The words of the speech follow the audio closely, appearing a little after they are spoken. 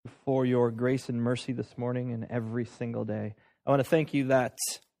for your grace and mercy this morning and every single day. I want to thank you that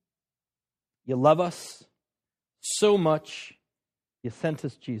you love us so much, you sent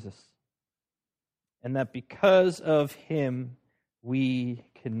us Jesus. And that because of him, we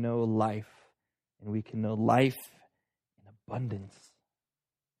can know life. And we can know life in abundance.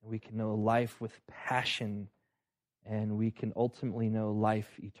 And we can know life with passion. And we can ultimately know life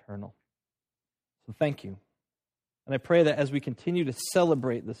eternal. So thank you. And I pray that as we continue to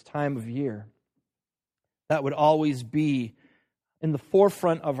celebrate this time of year, that would always be in the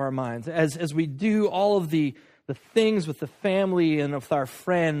forefront of our minds. As we do all of the things with the family and with our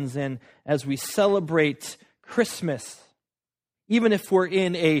friends, and as we celebrate Christmas, even if we're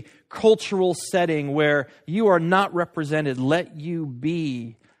in a cultural setting where you are not represented, let you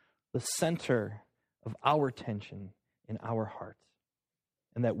be the center of our attention in our hearts,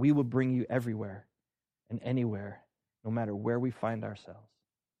 and that we will bring you everywhere and anywhere, no matter where we find ourselves.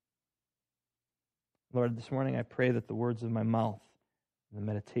 Lord, this morning I pray that the words of my mouth and the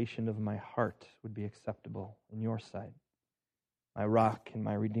meditation of my heart would be acceptable in your sight, my rock and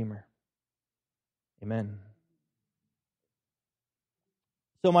my redeemer. Amen.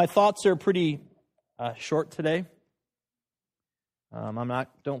 So my thoughts are pretty short today.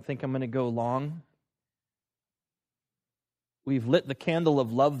 Don't think I'm going to go long. We've lit the candle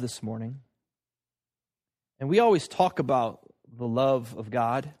of love this morning. And we always talk about the love of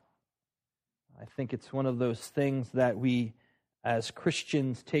God. I think it's one of those things that we as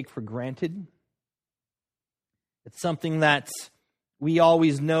Christians take for granted. It's something that we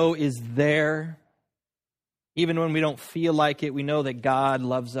always know is there. Even when we don't feel like it, we know that God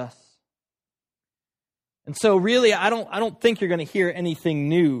loves us. And so really, I don't think you're going to hear anything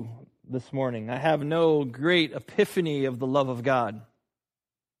new this morning. I have no great epiphany of the love of God.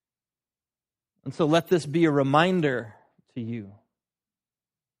 And so let this be a reminder to you.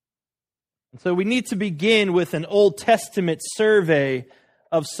 And so we need to begin with an Old Testament survey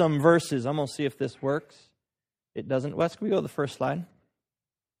of some verses. I'm going to see if this works. It doesn't. Wes, can we go to the first slide?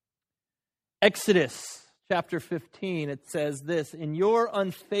 Exodus chapter 15, it says this: "In your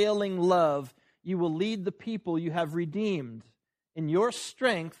unfailing love, you will lead the people you have redeemed. In your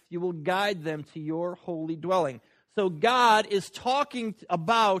strength, you will guide them to your holy dwelling." So God is talking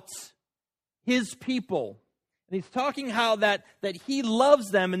about his people. And he's talking how that he loves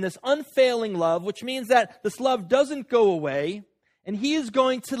them in this unfailing love, which means that this love doesn't go away, and he is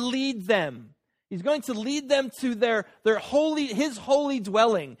going to lead them. He's going to lead them to his holy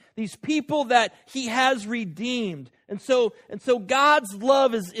dwelling, these people that he has redeemed. And so God's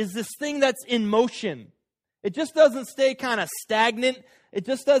love is this thing that's in motion. It just doesn't stay kind of stagnant.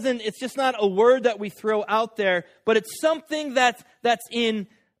 It's just not a word that we throw out there, but it's something that's in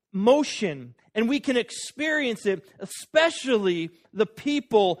motion. And we can experience it, especially the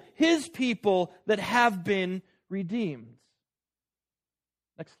people, his people, that have been redeemed.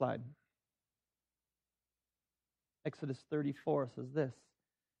 Next slide. Exodus 34 says this: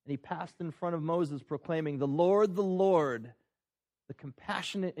 "And he passed in front of Moses, proclaiming, the Lord, the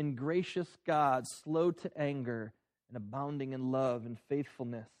compassionate and gracious God, slow to anger and abounding in love and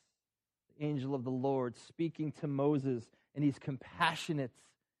faithfulness. The angel of the Lord speaking to Moses, and he's compassionate,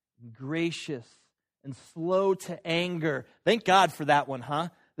 gracious, and slow to anger." Thank God for that one, huh?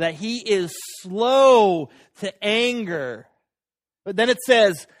 That he is slow to anger. But then it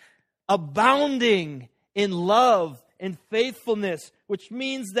says, abounding in love and faithfulness, which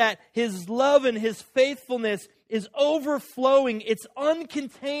means that his love and his faithfulness is overflowing. It's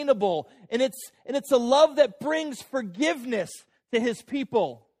uncontainable. And it's a love that brings forgiveness to his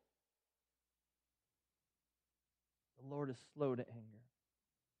people. The Lord is slow to anger,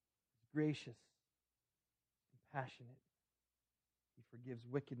 gracious, compassionate. He forgives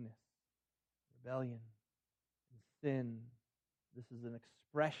wickedness, rebellion, and sin. This is an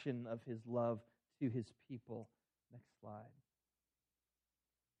expression of his love to his people. Next slide.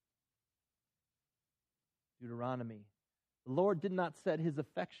 Deuteronomy. "The Lord did not set his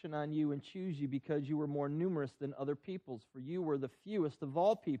affection on you and choose you because you were more numerous than other peoples, for you were the fewest of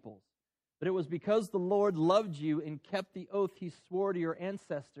all peoples. But it was because the Lord loved you and kept the oath he swore to your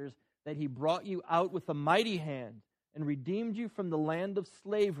ancestors that he brought you out with a mighty hand and redeemed you from the land of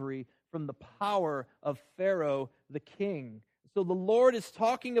slavery, from the power of Pharaoh the king." So the Lord is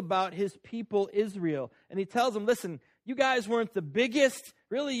talking about his people Israel. And he tells them, listen, you guys weren't the biggest.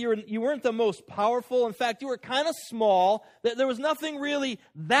 Really, you weren't the most powerful. In fact, you were kind of small. There was nothing really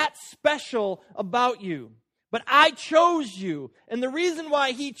that special about you. But I chose you. And the reason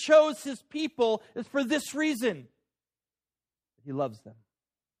why he chose his people is for this reason. He loves them.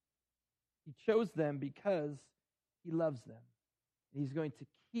 He chose them because he loves them. He's going to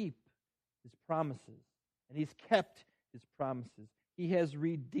keep his promises, and he's kept his promises. He has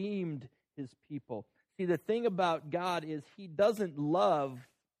redeemed his people. See, the thing about God is he doesn't love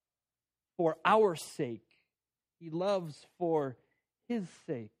for our sake. He loves for his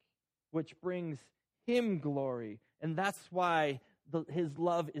sake, which brings him glory. And that's why his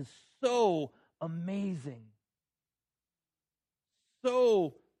love is so amazing,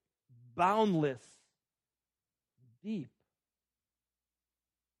 so boundless, deep.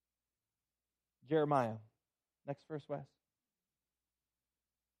 Jeremiah. Next verse, Wes.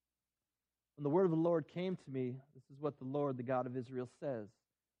 When the word of the Lord came to me, this is what the Lord, the God of Israel, says.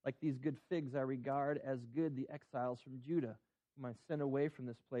 Like these good figs I regard as good the exiles from Judah, whom I sent away from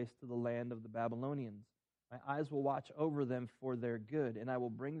this place to the land of the Babylonians. My eyes will watch over them for their good, and I will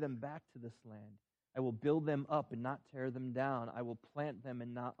bring them back to this land. I will build them up and not tear them down. I will plant them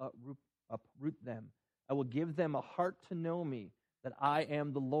and not uproot them. I will give them a heart to know me, that I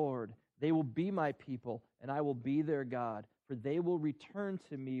am the Lord. They will be my people, and I will be their God, for they will return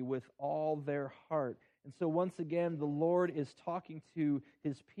to me with all their heart. And so once again, the Lord is talking to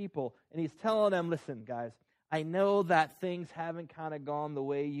his people, and he's telling them, listen, guys, I know that things haven't kind of gone the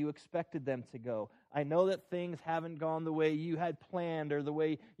way you expected them to go. I know that things haven't gone the way you had planned or the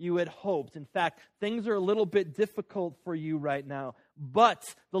way you had hoped. In fact, things are a little bit difficult for you right now.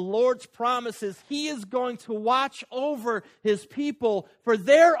 But the Lord's promise is he is going to watch over his people for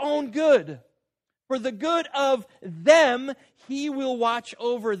their own good. For the good of them, he will watch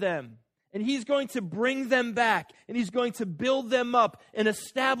over them. And he's going to bring them back. And he's going to build them up and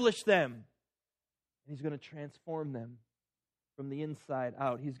establish them. And he's going to transform them from the inside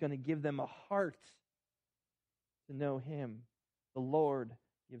out. He's going to give them a heart to know him. The Lord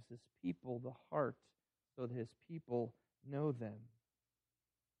gives his people the heart so that his people know them.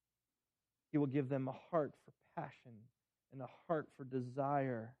 He will give them a heart for passion and a heart for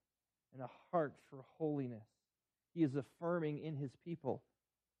desire and a heart for holiness. He is affirming in his people,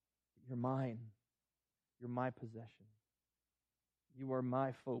 you're mine. You're my possession. You are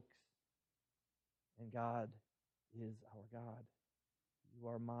my folks. And God is our God. You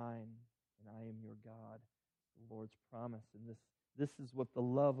are mine, and I am your God. The Lord's promise. And this is what the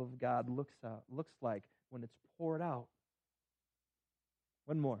love of God looks like when it's poured out.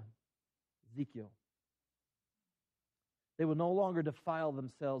 One more. Ezekiel. They will no longer defile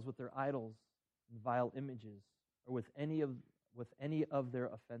themselves with their idols and vile images, or with any of their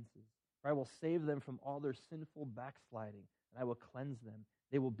offenses. For I will save them from all their sinful backsliding, and I will cleanse them.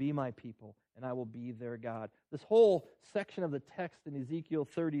 They will be my people, and I will be their God. This whole section of the text in Ezekiel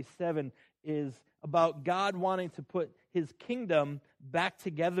 37 is about God wanting to put his kingdom back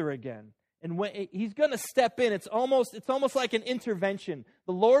together again. And when he's going to step in, it's almost like an intervention.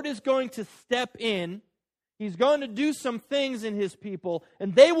 The Lord is going to step in. He's going to do some things in his people,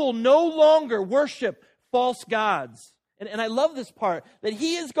 and they will no longer worship false gods. And I love this part, that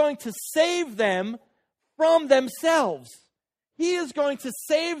he is going to save them from themselves. He is going to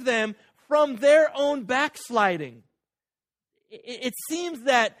save them from their own backsliding. It seems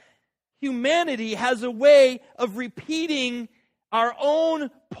that humanity has a way of repeating our own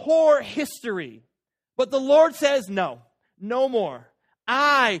poor history. But the Lord says, no more.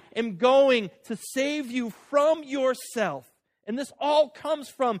 I am going to save you from yourself. And this all comes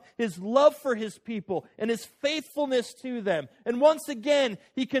from his love for his people and his faithfulness to them. And once again,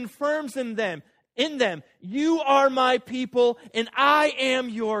 he confirms in them, you are my people and I am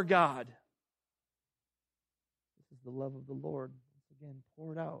your God. This is the love of the Lord, once again,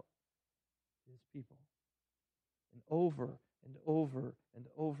 poured out to his people. And over and over and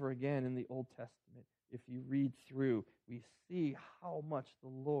over again in the Old Testament, if you read through, we see how much the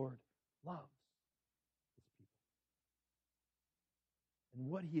Lord loves his people and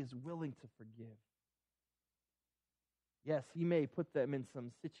what he is willing to forgive. Yes, he may put them in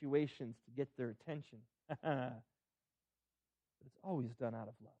some situations to get their attention, but it's always done out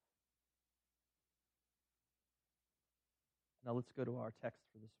of love. Now let's go to our text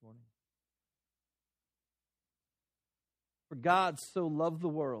for this morning. For God so loved the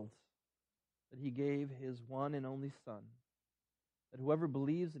world that he gave his one and only Son, that whoever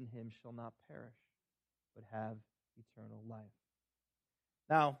believes in him shall not perish, but have eternal life.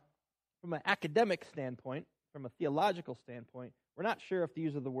 Now, from an academic standpoint, from a theological standpoint, we're not sure if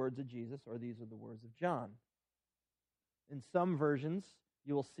these are the words of Jesus or these are the words of John. In some versions,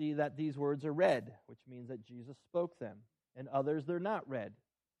 you will see that these words are read, which means that Jesus spoke them. And others, they're not read,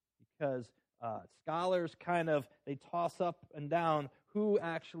 because scholars they toss up and down who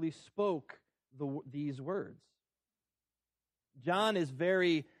actually spoke these words. John is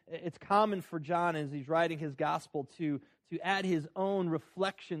it's common for John as he's writing his gospel to to add his own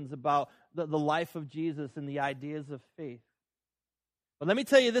reflections about the life of Jesus and the ideas of faith. But let me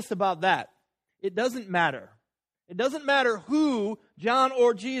tell you this about that. It doesn't matter. It doesn't matter who, John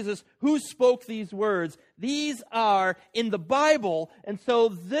or Jesus, who spoke these words. These are in the Bible, and so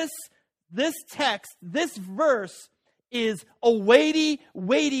this text, this verse, is a weighty,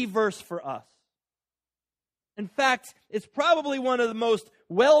 weighty verse for us. In fact, it's probably one of the most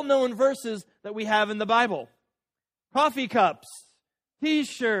well-known verses that we have in the Bible. Coffee cups,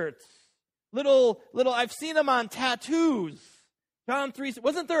 T-shirts, little. I've seen them on tattoos. John 3.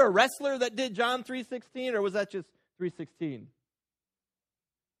 Wasn't there a wrestler that did John 3:16, or was that just 3:16?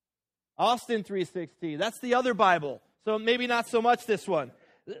 Austin 3:16. That's the other Bible. So maybe not so much this one.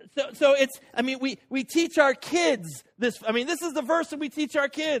 So it's. I mean, we teach our kids this. I mean, this is the verse that we teach our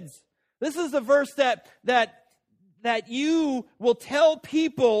kids. This is the verse that you will tell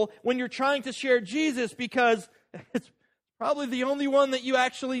people when you're trying to share Jesus, because it's probably the only one that you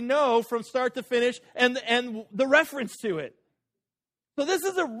actually know from start to finish, and the reference to it. So this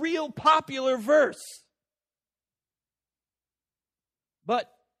is a real popular verse. But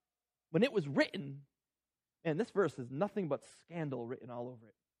when it was written, and this verse is nothing but scandal written all over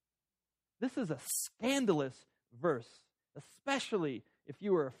it. This is a scandalous verse, especially if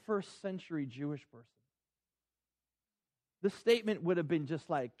you were a first century Jewish person. This statement would have been just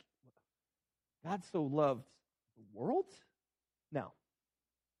like, God so loved the world? No.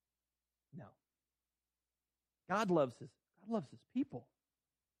 God loves his people.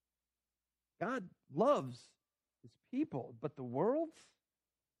 God loves his people, but the world?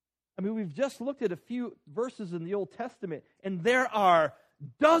 I mean, we've just looked at a few verses in the Old Testament, and there are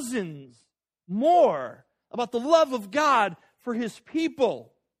dozens more about the love of God for his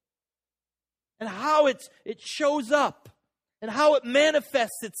people and how it shows up and how it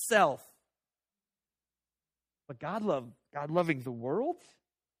manifests itself. But God loving the world?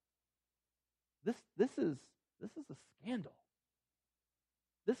 This is a scandal.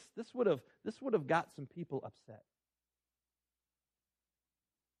 This would have got some people upset.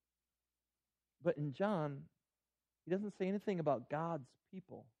 But in John, he doesn't say anything about God's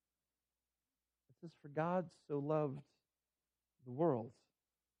people. It says, for God so loved the world,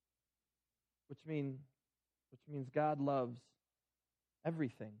 which means God loves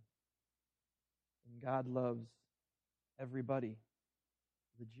everything. And God loves everybody,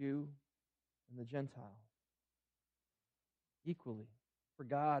 the Jew and the Gentile, equally. For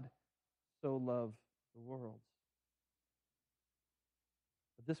God so loved the world.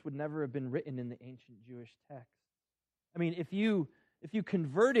 But this would never have been written in the ancient Jewish text. I mean, if you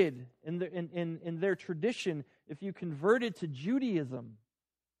converted in their tradition, if you converted to Judaism,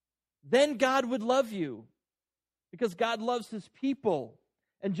 then God would love you, because God loves his people.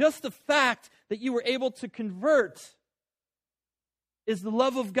 And just the fact that you were able to convert is the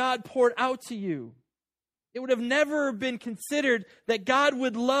love of God poured out to you. It would have never been considered that God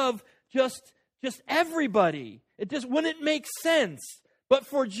would love just everybody. It just wouldn't make sense. But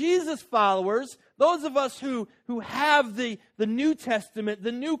for Jesus followers, those of us who have the New Testament,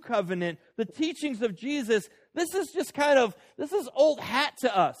 the New Covenant, the teachings of Jesus, this is old hat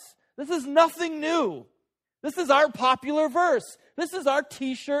to us. This is nothing new. This is our popular verse. This is our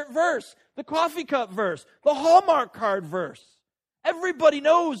T-shirt verse, the coffee cup verse, the Hallmark card verse. Everybody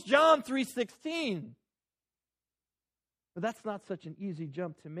knows John 3:16. But that's not such an easy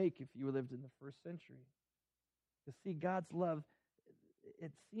jump to make if you lived in the first century. To see God's love,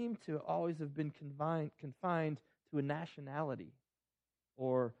 it seemed to always have been confined to a nationality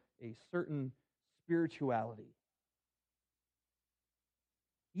or a certain spirituality.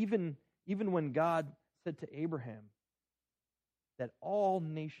 Even when God said to Abraham that all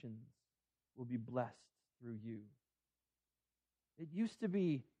nations will be blessed through you, it used to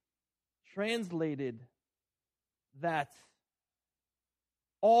be translated that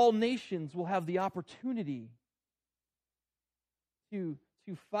all nations will have the opportunity to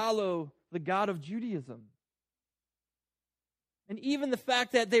follow the God of Judaism. And even the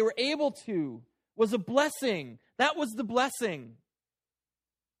fact that they were able to was a blessing. That was the blessing.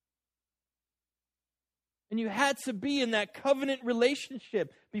 And you had to be in that covenant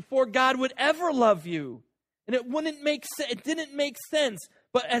relationship before God would ever love you. And it didn't make sense.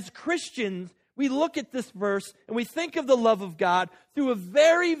 But as Christians, we look at this verse and we think of the love of God through a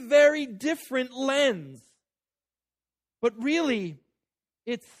very, very different lens. But really,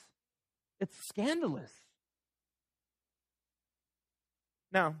 it's scandalous.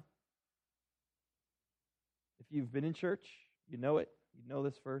 Now, if you've been in church, you know it. You know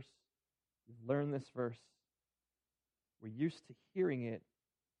this verse. You've learned this verse. We're used to hearing it.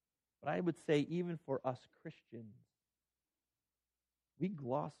 But I would say even for us Christians, we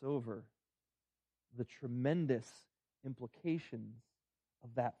gloss over the tremendous implications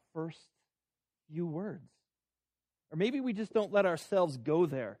of that first few words. Or maybe we just don't let ourselves go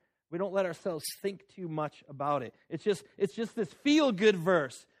there. We don't let ourselves think too much about it. It's just this feel-good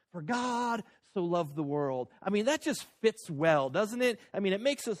verse. For God so loved the world. I mean, that just fits well, doesn't it? I mean, it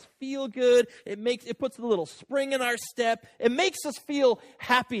makes us feel good. It puts a little spring in our step. It makes us feel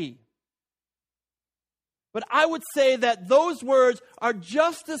happy. But I would say that those words are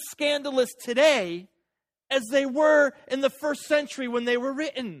just as scandalous today as they were in the first century when they were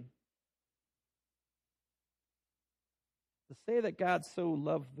written. To say that God so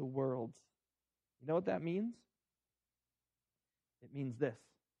loved the world, you know what that means? It means this: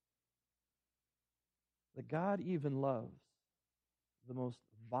 that God even loves the most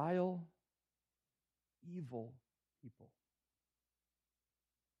vile, evil people.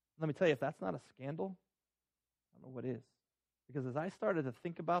 Let me tell you, if that's not a scandal, I don't know what is. Because as I started to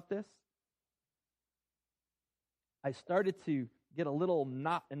think about this, I started to get a little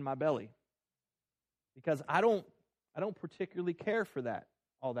knot in my belly. Because I don't particularly care for that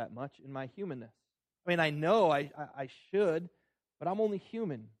all that much in my humanness. I mean, I know I should, but I'm only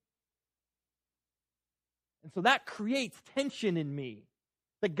human. And so that creates tension in me,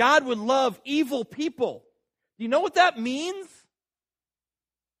 that God would love evil people. Do you know what that means?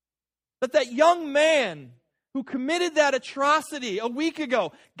 That young man who committed that atrocity a week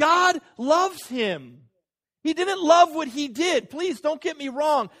ago, God loves him. He didn't love what he did. Please don't get me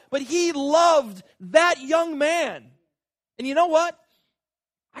wrong. But he loved that young man. And you know what?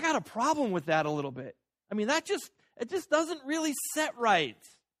 I got a problem with that a little bit. I mean, it just doesn't really set right.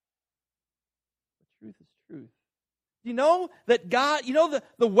 The truth is truth. You know that God,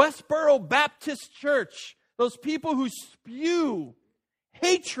 the Westboro Baptist Church, those people who spew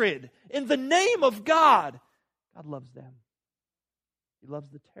hatred in the name of God, God loves them. He loves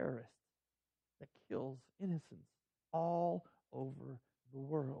the terrorist that kills innocents all over the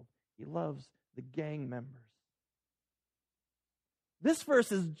world. He loves the gang members. This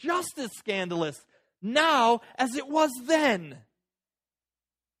verse is just as scandalous now as it was then.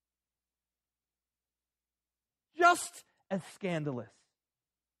 Just as scandalous.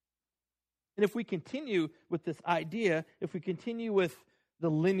 And if we continue with this idea, if we continue with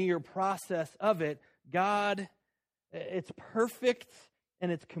the linear process of it, God, it's perfect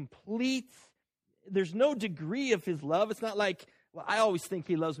and it's complete. There's no degree of his love. It's not like, well, I always think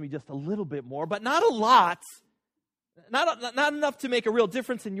he loves me just a little bit more, but not a lot. Not enough to make a real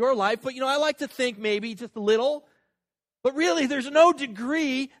difference in your life, but I like to think maybe just a little. But really, there's no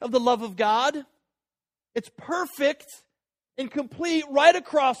degree of the love of God. It's perfect and complete right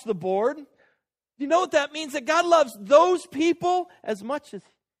across the board. You know what that means? That God loves those people as much as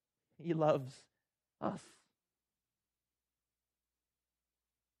he loves us.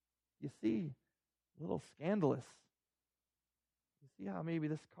 You see, a little scandalous. You see how maybe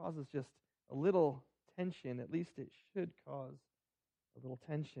this causes just a little tension. At least it should cause a little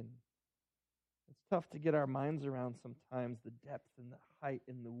tension. It's tough to get our minds around sometimes the depth and the height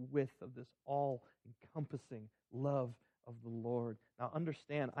and the width of this all-encompassing love of the Lord. Now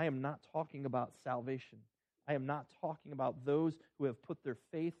understand, I am not talking about salvation. I am not talking about those who have put their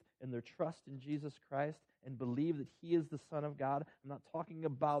faith and their trust in Jesus Christ and believe that he is the Son of God. I'm not talking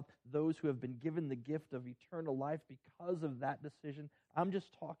about those who have been given the gift of eternal life because of that decision. I'm just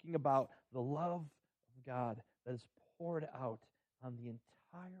talking about the love of God that is poured out on the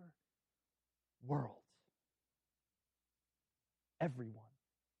entire world. Everyone.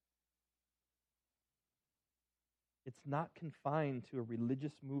 It's not confined to a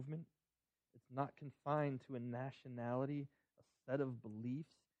religious movement. It's not confined to a nationality, a set of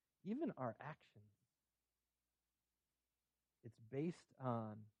beliefs, even our actions. It's based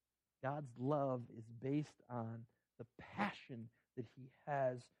on, God's love is based on the passion that he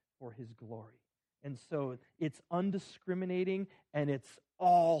has for his glory. And so it's undiscriminating and it's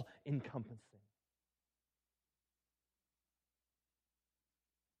all-encompassing.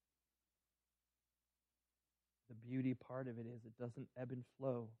 The beauty part of it is it doesn't ebb and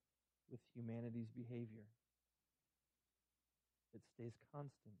flow with humanity's behavior. It stays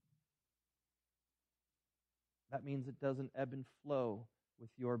constant. That means it doesn't ebb and flow with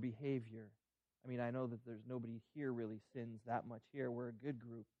your behavior. I mean, I know that there's nobody here really sins that much here. We're a good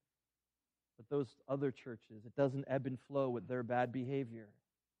group. But those other churches, it doesn't ebb and flow with their bad behavior.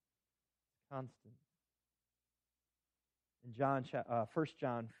 It's constant. In 1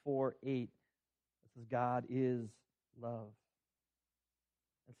 John 4:8, it says, God is love.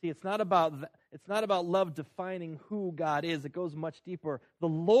 And see, it's not about love defining who God is. It goes much deeper. The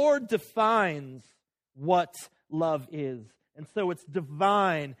Lord defines what love is. And so it's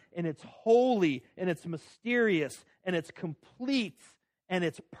divine, and it's holy, and it's mysterious, and it's complete, and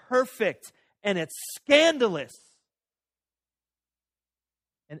it's perfect, and it's scandalous.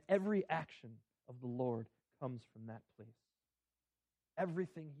 And every action of the Lord comes from that place.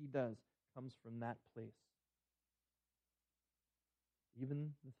 Everything he does comes from that place.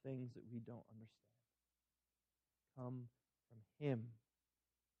 Even the things that we don't understand come from him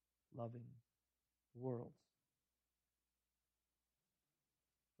loving the world.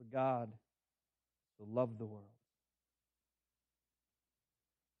 For God so loved the world.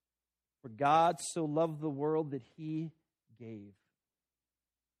 For God so loved the world that he gave.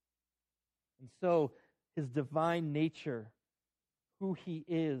 And so his divine nature, who he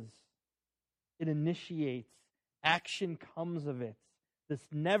is, it initiates. Action comes of it. This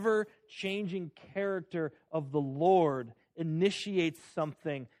never-changing character of the Lord initiates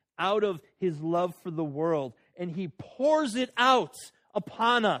something out of his love for the world, and he pours it out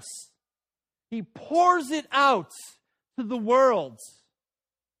upon us. He pours it out to the world.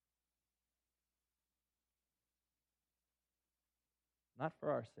 Not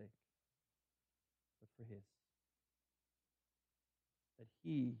for our sake, but for his. That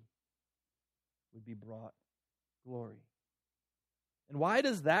he would be brought glory. And why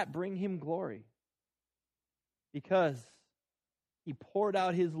does that bring him glory? Because he poured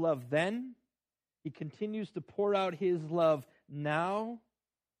out his love then. He continues to pour out his love now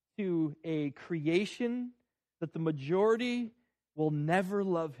to a creation that the majority will never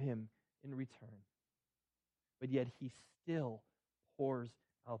love him in return. But yet he still pours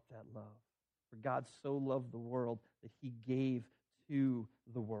out that love. For God so loved the world that he gave to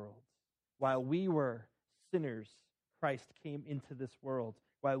the world. While we were sinners, Christ came into this world.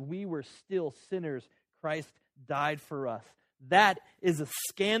 While we were still sinners, Christ died for us. That is a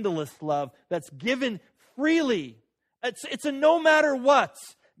scandalous love that's given freely. It's a no matter what.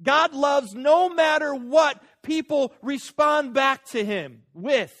 God loves no matter what people respond back to him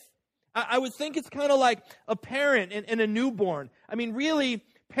with. I would think it's kind of like a parent and a newborn. I mean, really,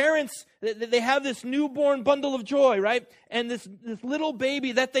 parents, they have this newborn bundle of joy, right? And this little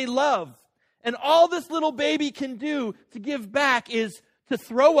baby that they love. And all this little baby can do to give back is to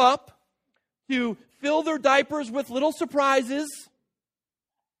throw up, to fill their diapers with little surprises,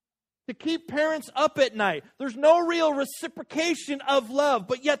 to keep parents up at night. There's no real reciprocation of love,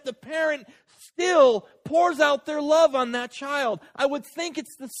 but yet the parent still pours out their love on that child. I would think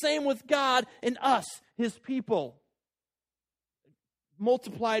it's the same with God and us, his people,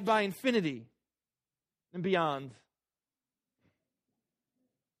 multiplied by infinity and beyond.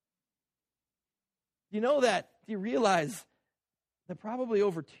 Do you know that? Do you realize that probably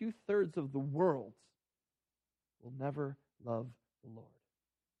over 2/3 of the world will never love the Lord?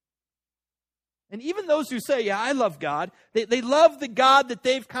 And even those who say, yeah, I love God, they love the God that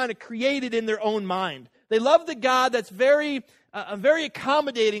they've kind of created in their own mind. They love the God that's very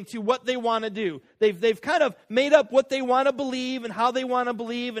accommodating to what they want to do. They've kind of made up what they want to believe and how they want to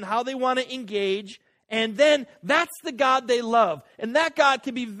believe and how they want to engage. And then that's the God they love. And that God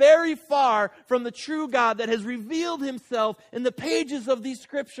can be very far from the true God that has revealed himself in the pages of these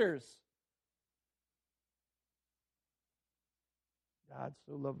scriptures. God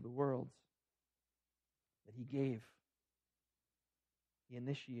so loved the world that he gave. He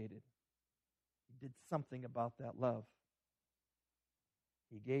initiated. He did something about that love.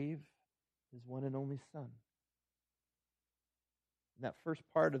 He gave his one and only Son. And that first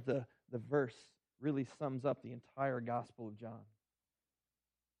part of the verse really sums up the entire Gospel of John.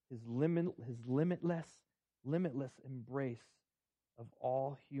 His limitless embrace of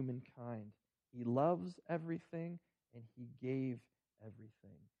all humankind. He loves everything and he gave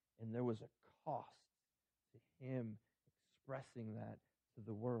everything. And there was a cost to him expressing that to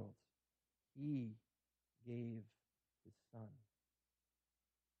the world. He gave his Son.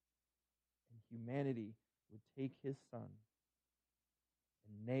 And humanity would take his Son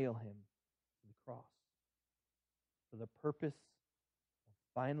and nail him to the cross for the purpose of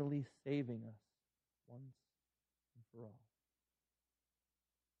finally saving us once and for all.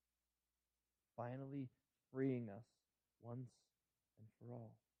 Finally freeing us once and for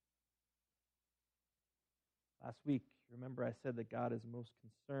all. Last week, remember I said that God is most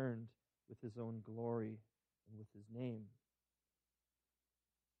concerned with his own glory and with his name.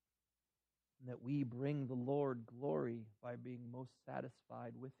 And that we bring the Lord glory by being most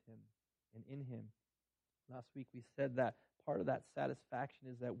satisfied with him and in him. Last week we said that part of that satisfaction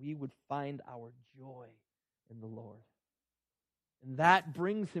is that we would find our joy in the Lord. And that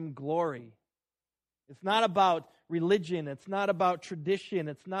brings him glory. It's not about religion. It's not about tradition.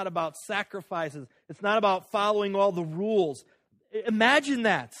 It's not about sacrifices. It's not about following all the rules. Imagine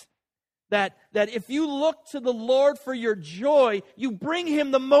that. That if you look to the Lord for your joy, you bring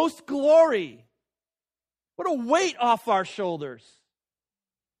Him the most glory. What a weight off our shoulders.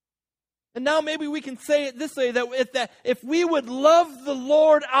 And now maybe we can say it this way, that if we would love the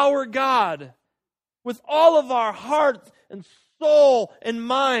Lord our God with all of our heart and soul and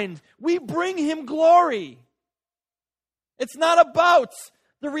mind, we bring Him glory. It's not about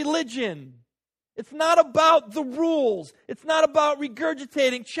the religion. It's not about the rules. It's not about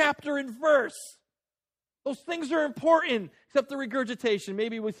regurgitating chapter and verse. Those things are important, except the regurgitation.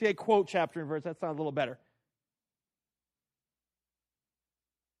 Maybe we say quote chapter and verse. That sounds a little better.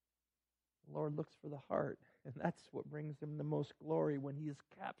 The Lord looks for the heart, and that's what brings Him the most glory. When He has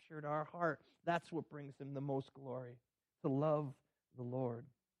captured our heart, that's what brings Him the most glory, to love the Lord.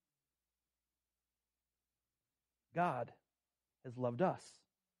 God has loved us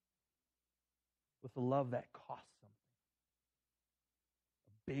with a love that costs something,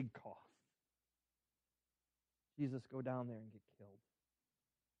 a big cost. Jesus, go down there and get killed.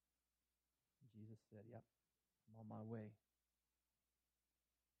 And Jesus said, yep, I'm on my way.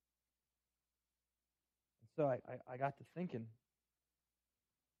 And so I got to thinking,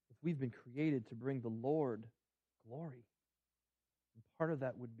 if we've been created to bring the Lord glory, and part of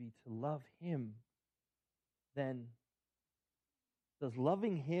that would be to love Him, then does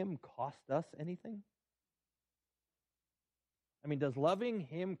loving Him cost us anything? I mean, does loving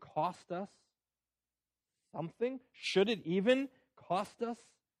Him cost us something? Should it even cost us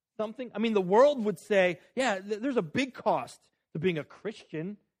something? I mean, the world would say, yeah, there's a big cost to being a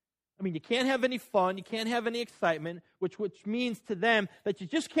Christian. I mean, you can't have any fun, you can't have any excitement, which means to them that you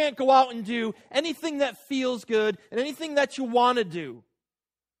just can't go out and do anything that feels good and anything that you want to do.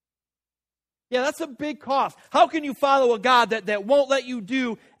 Yeah, that's a big cost. How can you follow a God that won't let you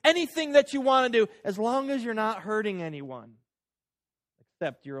do anything that you want to do as long as you're not hurting anyone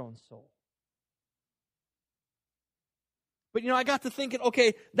except your own soul? But I got to thinking,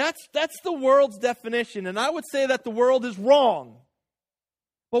 okay, that's the world's definition, and I would say that the world is wrong.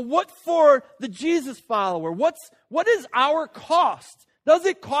 But what for the Jesus follower? What is our cost? Does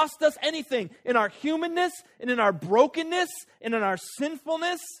it cost us anything in our humanness and in our brokenness and in our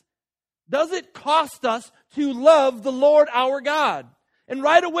sinfulness? Does it cost us to love the Lord our God? And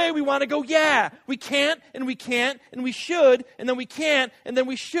right away we want to go, yeah, we can't, and we can't, and we should, and then we can't, and then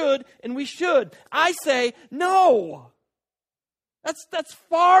we should, and we should. I say, no. That's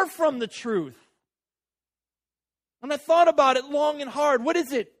far from the truth. And I thought about it long and hard. What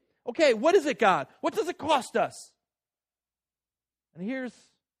is it? Okay, what is it, God? What does it cost us? And here's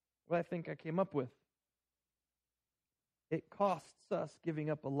what I think I came up with. It costs us giving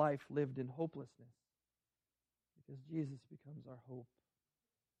up a life lived in hopelessness because Jesus becomes our hope.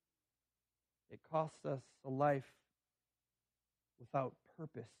 It costs us a life without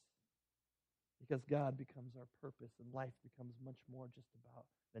purpose because God becomes our purpose and life becomes much more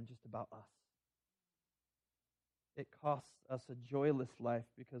than just about us. It costs us a joyless life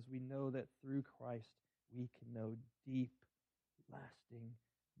because we know that through Christ we can know deep, lasting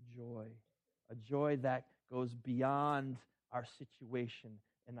joy. A joy that goes beyond our situation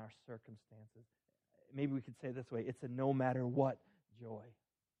and our circumstances. Maybe we could say it this way, it's a no matter what joy.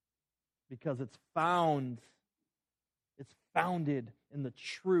 Because it's founded in the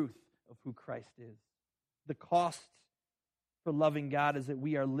truth of who Christ is. The cost for loving God is that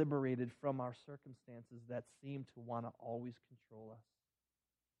we are liberated from our circumstances that seem to want to always control us.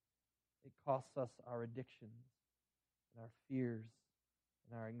 It costs us our addictions and our fears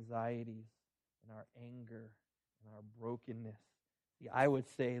and our anxieties and our anger and our brokenness. See, I would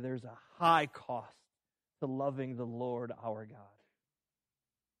say there's a high cost to loving the Lord our God.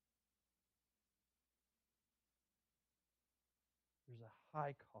 There's a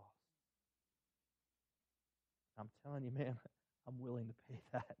high cost. I'm telling you, man, I'm willing to pay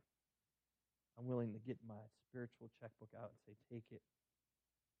that. I'm willing to get my spiritual checkbook out and say, take it.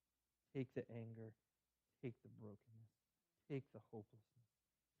 Take the anger. Take the brokenness. Take the hopelessness.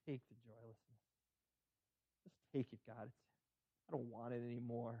 Take the joylessness. Just take it, God. I don't want it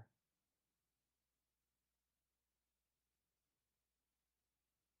anymore.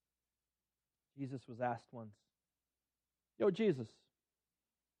 Jesus was asked once, yo, Jesus.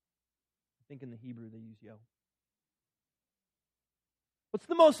 I think in the Hebrew they use yo. What's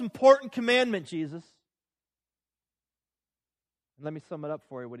the most important commandment, Jesus? And let me sum it up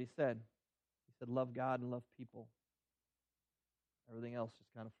for you, what he said. He said, love God and love people. Everything else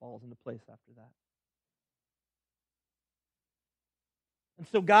just kind of falls into place after that. And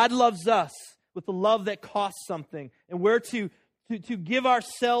so God loves us with the love that costs something. And we're to give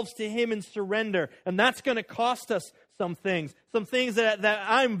ourselves to Him in surrender. And that's going to cost us some things that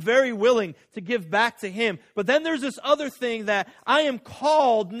I'm very willing to give back to Him. But then there's this other thing that I am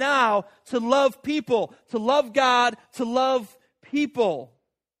called now to love people, to love God, to love people.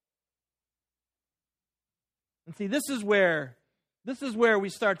 And see, this is where we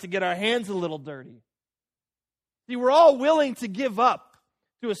start to get our hands a little dirty. See, we're all willing to give up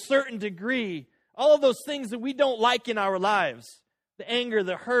to a certain degree all of those things that we don't like in our lives. The anger,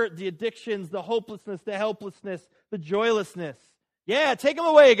 the hurt, the addictions, the hopelessness, the helplessness, the joylessness. Yeah, take them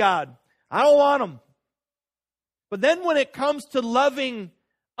away, God. I don't want them. But then when it comes to loving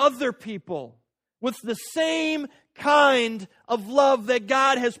other people with the same kind of love that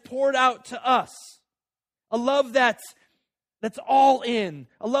God has poured out to us, a love that's all in,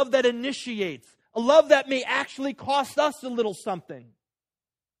 a love that initiates, a love that may actually cost us a little something.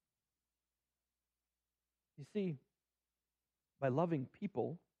 You see, by loving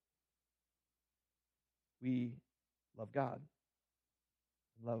people, we love God.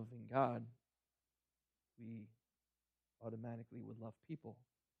 Loving God, we automatically would love people.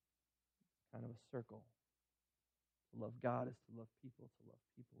 It's kind of a circle. To love God is to love people. To love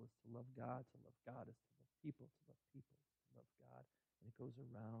people is to love God. To love God is to love people. To love people is to love God. And it goes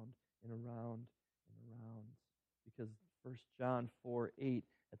around and around and around. Because 1 John 4:8,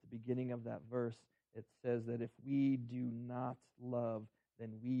 at the beginning of that verse, it says that if we do not love,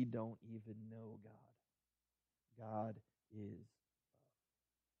 then we don't even know God. God is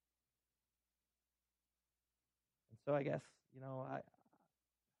love. And so I guess, I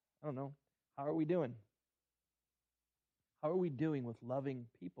don't know. How are we doing? How are we doing with loving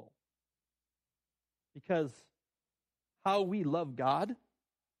people? Because how we love God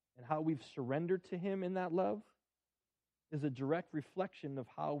and how we've surrendered to Him in that love is a direct reflection of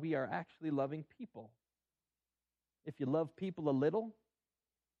how we are actually loving people. If you love people a little,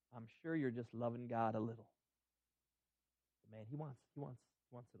 I'm sure you're just loving God a little. But man, He wants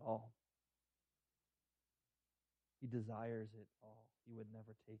it all. He desires it all. He would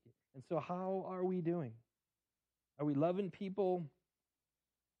never take it. And so how are we doing? Are we loving people?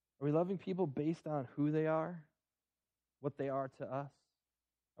 Are we loving people based on who they are? What they are to us?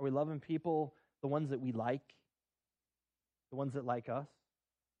 Are we loving people, the ones that we like? The ones that like us?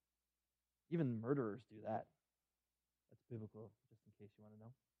 Even murderers do that. That's biblical, just in case you want to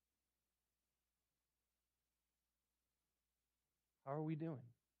know. How are we doing?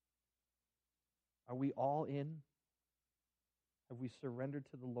 Are we all in? Have we surrendered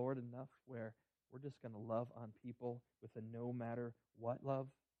to the Lord enough where we're just going to love on people with a no matter what love?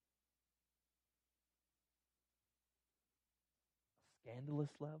 A scandalous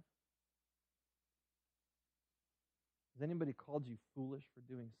love? Has anybody called you foolish for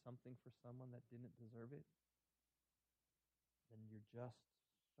doing something for someone that didn't deserve it? Then you're just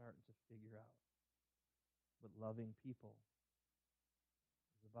starting to figure out what loving people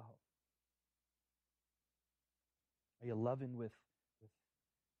is about. Are you loving with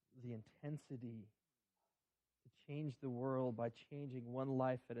the intensity to change the world by changing one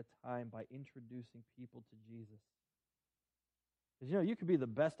life at a time, by introducing people to Jesus? Because you could be the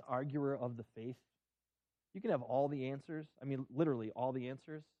best arguer of the faith. You can have all the answers. I mean, literally all the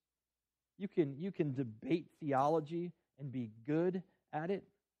answers. You can debate theology and be good at it.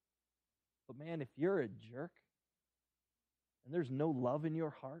 But man, if you're a jerk and there's no love in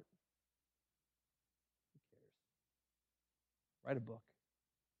your heart, who cares? Write a book.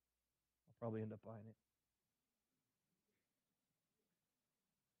 I'll probably end up buying it.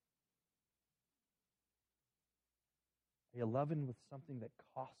 Are you loving with something that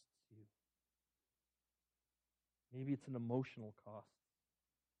costs you? Maybe it's an emotional cost.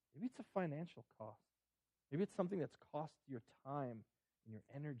 Maybe it's a financial cost. Maybe it's something that's cost your time and your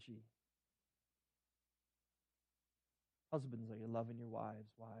energy. Husbands, are you loving your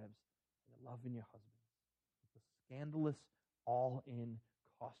wives? Wives, are you loving your husbands? Does the scandalous, all-in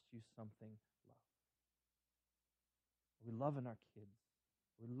cost you something love? Are we loving our kids?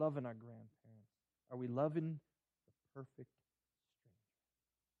 Are we loving our grandparents? Are we loving the perfect stranger?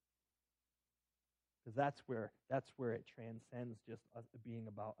 Because that's where it transcends just us being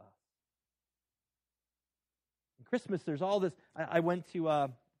about us. In Christmas, there's all this. I went to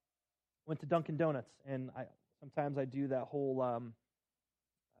Dunkin' Donuts, and sometimes I do that whole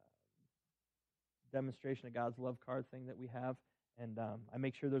demonstration of God's love card thing that we have, and I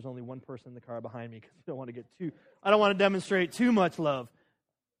make sure there's only one person in the car behind me because I don't want to demonstrate too much love.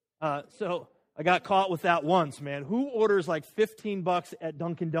 So I got caught with that once, man. Who orders like $15 at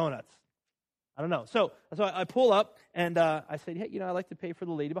Dunkin' Donuts? I don't know. So I pull up, and I said, hey, I'd like to pay for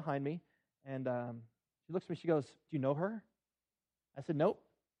the lady behind me. And she looks at me, she goes, "Do you know her?" I said, "Nope."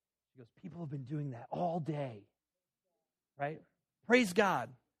 She goes, "People have been doing that all day." Right? Praise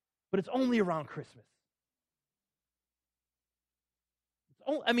God. But it's only around Christmas.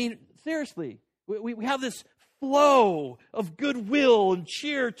 Seriously, we have this flow of goodwill and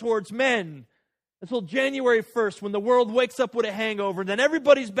cheer towards men until January 1st when the world wakes up with a hangover and then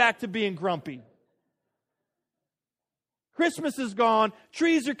everybody's back to being grumpy. Christmas is gone,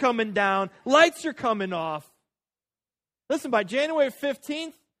 trees are coming down, lights are coming off. Listen, by January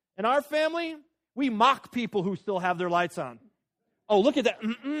 15th, in our family, we mock people who still have their lights on. Oh, look at that.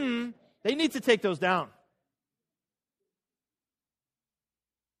 They need to take those down.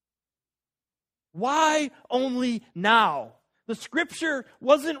 Why only now? The scripture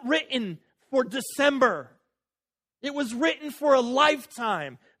wasn't written for December. It was written for a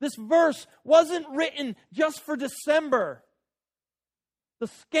lifetime. This verse wasn't written just for December. The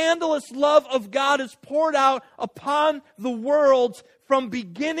scandalous love of God is poured out upon the world from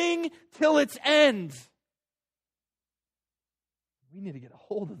beginning till its end. We need to get a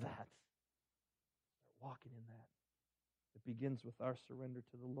hold of that. Start walking in that. It begins with our surrender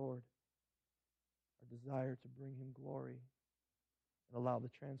to the Lord. Our desire to bring Him glory and allow the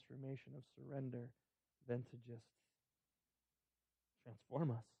transformation of surrender then to just transform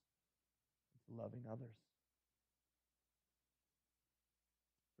us into loving others.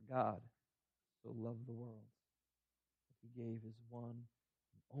 For God so loved the world that He gave His one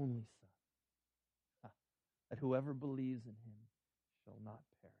and only Son, that whoever believes in Him shall not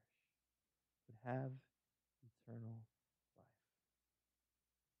perish, but have eternal life.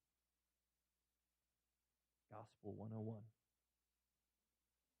 Gospel 101.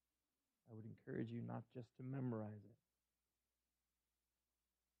 I would encourage you not just to memorize it,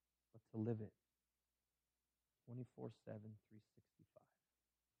 but to live it 24/7, 365.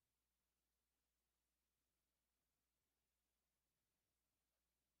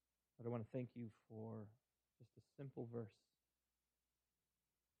 But I want to thank you for just a simple verse.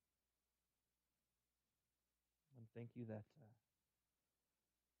 And thank you that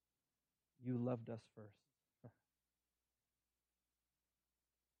you loved us first.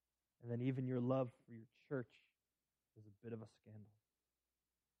 And then even your love for your church is a bit of a scandal.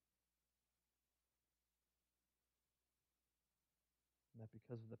 And that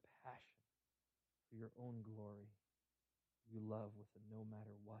because of the passion for your own glory, you love with a no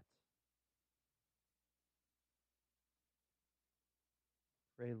matter what.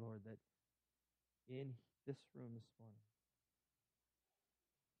 Pray, Lord, that in this room this morning,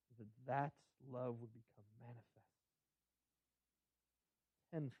 that love would become manifest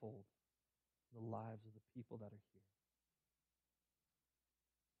tenfold in the lives of the people that are here.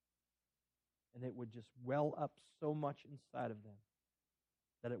 And it would just well up so much inside of them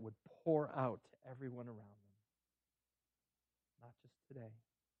that it would pour out to everyone around them. Not just today,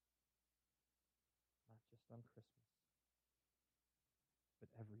 not just on Christmas, but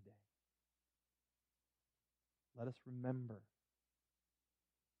every day. Let us remember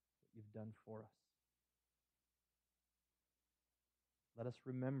what you've done for us. Let us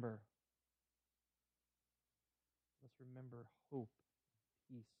remember hope,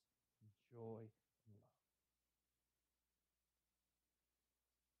 peace, and joy, and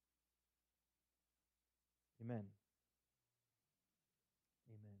love. Amen.